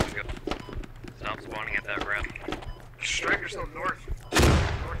so it doesn't go. Stop spawning at that ramp. Strikers still north.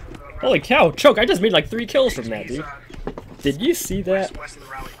 Holy cow, Choke, I just made like 3 kills from that, dude. Did you see that? West of the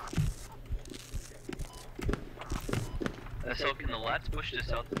rally. So can the lats push to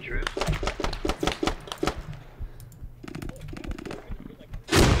south of the troops?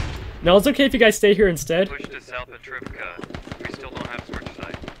 No, it's okay if you guys stay here instead. Push to south of Yehorivka. We still don't have switch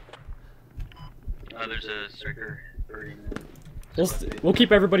side. There's a striker birding. We'll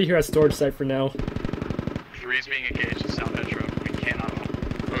keep everybody here at storage site for now. 3's being engaged in south metro. We cannot.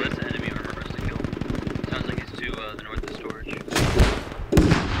 Oh, that's an enemy armor for us to kill. Sounds like it's to the north of storage.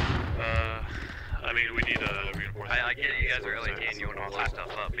 I mean, we need a reinforcement. I get it, you guys are LAT and you want to blow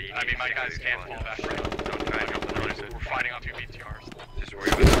stuff up, but you I mean, my guys can't fall back. Don't try and help the noise. We're fighting off 2 BTRs. Just worry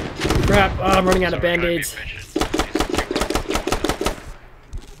about it. Crap, I'm running out of band-aids.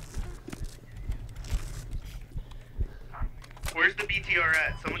 Where's the BTR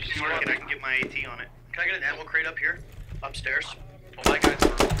at? Someone can mark it, I can get my AT on it. Can I get an ammo crate up here? Upstairs? Well, my guys are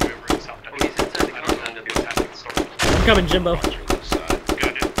all the way over in south metro. He's inside the compound. I'm coming, Jimbo. We're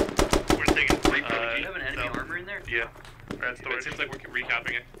taking Do you have an enemy armor in there? Yeah. It seems like we're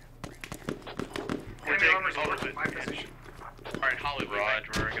recapping it. Enemy armor's over my position. Alright, Holly, Rod,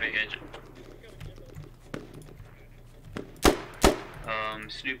 we're gonna engage.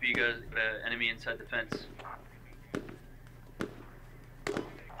 Snoopy, you guys, enemy inside the fence.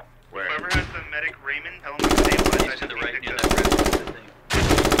 Where? Whoever has the medic Raymond, tell him to stabilize. He's to the right near that red thing.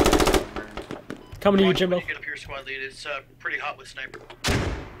 Coming to you, Jimbo. When you get up here, squad lead, it's pretty hot with sniper.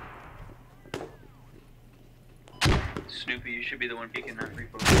 Snoopy, you should be the one peeking that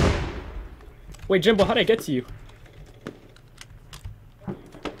repo. Wait, Jimbo, how'd I get to you?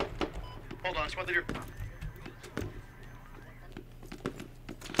 Hold on, squad leader.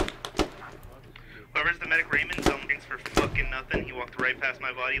 Whoever's the medic Raymond, thanks for fucking nothing. He walked right past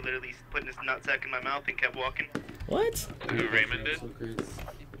my body, literally putting his nutsack in my mouth and kept walking. What? Who Raymond did?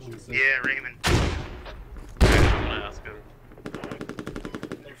 Yeah, Raymond. I'm gonna ask him.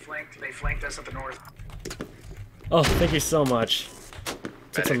 They flanked us at the north. Oh, thank you so much.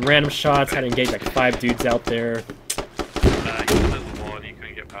 Took some random shots, had to engage like 5 dudes out there. He was at the wall and he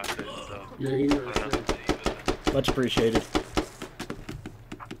couldn't get past it, so. Much appreciated.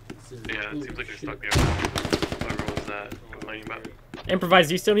 Yeah, it seems like you're stuck there. Whoever was that complaining about it. Improvise,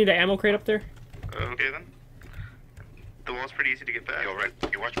 do you still need an ammo crate up there? Okay then. The wall's pretty easy to get past. Yo, Red,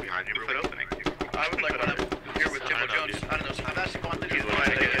 you watch behind you real quick. Opening. I would like one up here with Jimbo Jones. I don't know, so I've asked him to do he's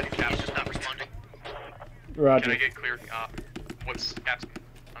just not responding. Roger. Can I get clear? What's caps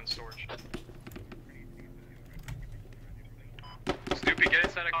on storage? Snoopy, get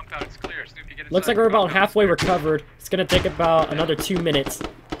inside a compound. It's clear. Snoopy, get inside. Looks like we're about halfway recovered. It's gonna take about another 2 minutes.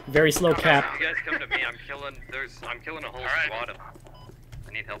 Very slow cap. You guys come to me, I'm killing a whole squad of them.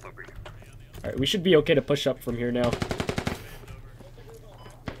 I need help over here. Alright, we should be okay to push up from here now.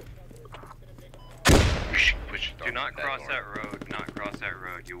 Do not cross that road, do not cross that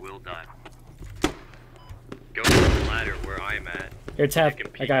road, you will die. Go to the ladder where I'm at. Here, Tav,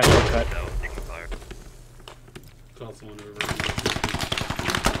 I got a shortcut.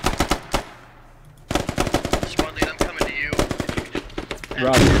 Squad lead, I'm coming to you.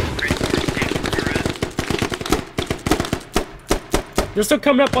 Roger. They're still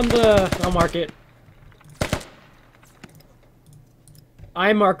coming up on the... I'll mark it.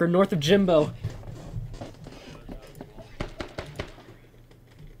 Eye marker north of Jimbo.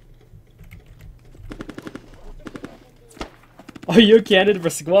 Are you a candidate for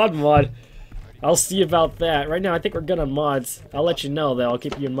squad mod? I'll see about that. Right now, I think we're good on mods. I'll let you know, though. I'll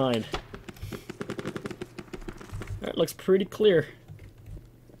keep you in mind. That looks pretty clear.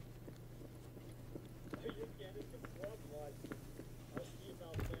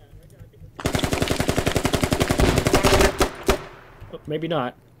 Oh, maybe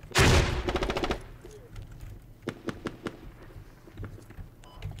not. He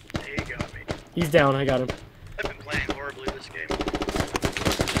got me. He's down. I got him. I've been playing horribly this game.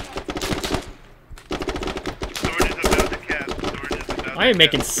 I am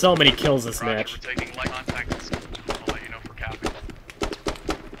making so many kills this match. We're taking light contact. I'll let you know for capping.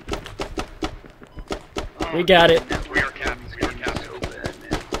 We got it. We are capping. We are capping.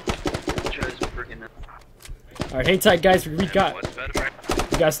 Alright, hang tight, guys. We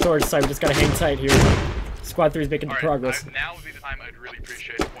got storage site. We just gotta hang tight here. Squad 3 is making progress. Now would be the time I'd really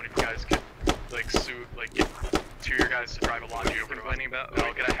appreciate if one of you guys could, like, get two of your guys to drive a Logi over to us.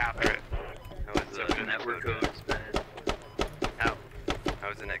 I'll get a half of it. How is the network code, Ben? How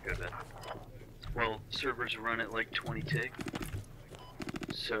is the net code, Ben? Well, servers run at like 20 tick,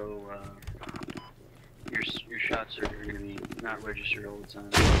 so your shots are going to be not registered all the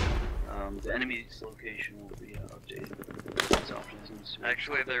time. The enemy's location will be updated as often as necessary.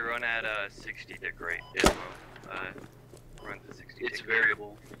 Actually, they run at 60 tick rate. Runs at 60 tick. It's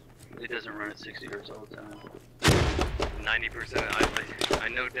variable. It doesn't run at 60 hertz all the time. 90%. I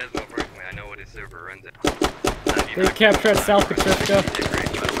know Desmo personally. I know what his server runs at. They capture at South Petrivka.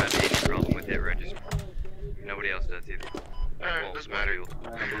 Problem with it register. Nobody else does either. Alright, doesn't matter.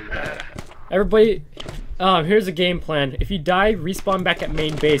 Everybody, here's a game plan. If you die, respawn back at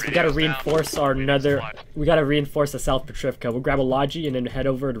main base. We gotta reinforce we gotta reinforce the South Petrivka. We'll grab a Logi and then head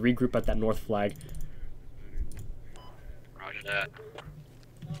over to regroup at that north flag. Roger that.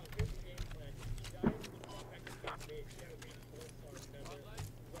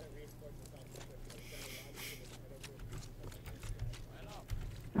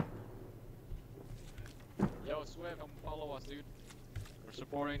 Yo, Swift, come follow us, dude. We're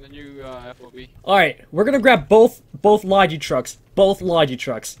supporting the new FOB. Alright, we're gonna grab both Logi trucks. Both Logi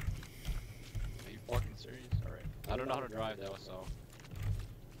trucks. Are you fucking serious? Alright. I don't know how to drive though, so.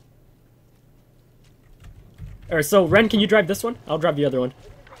 Alright, so Ren, can you drive this one? I'll drive the other one.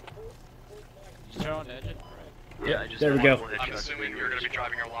 You turn on the engine? Right. Yeah, there we go. I'm assuming you're going to be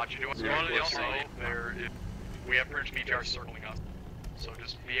driving our Logi to us. Also, we have British BTR circling us, so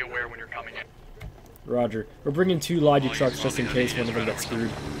just be aware when you're coming in. Roger. We're bringing 2 Logi trucks just in case one of them gets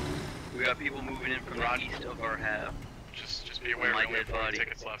screwed. We got people moving in from the east of our half. Just be aware. My we only dead have 40 body.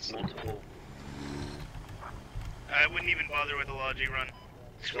 tickets left. Multiple. I wouldn't even bother with the Logi run.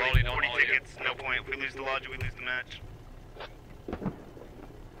 Slowly, don't 40 all you. tickets, no point. If we lose the Logi, we lose the match.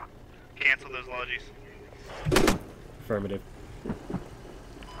 Cancel those Logis. Affirmative. Here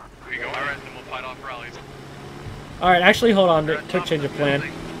you go. Alright, then we'll fight off rallies. Alright, actually, hold on. Quick change of plan.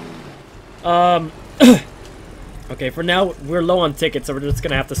 Okay, for now, we're low on tickets, so we're just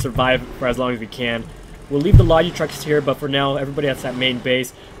gonna have to survive for as long as we can. We'll leave the Logi trucks here, but for now, everybody that's at main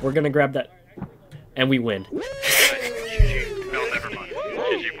base, we're gonna grab that, and we win. No, never mind.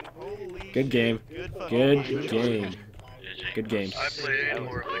 Good game. Good game. Good game. I played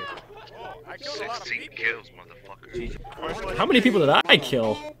horribly. 16 kills, motherfucker. How many people did I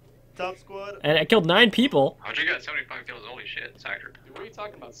kill? Top squad. And I killed 9 people. How'd you get 75 kills? Holy shit, it's accurate. Dude, what are you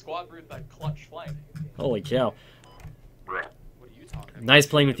talking about? Squad root that clutch flank. Holy cow. What are you talking about? Nice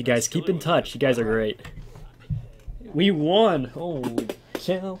playing with you guys. Keep in touch. You guys are great. We won. Holy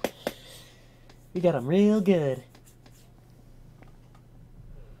cow. We got them real good.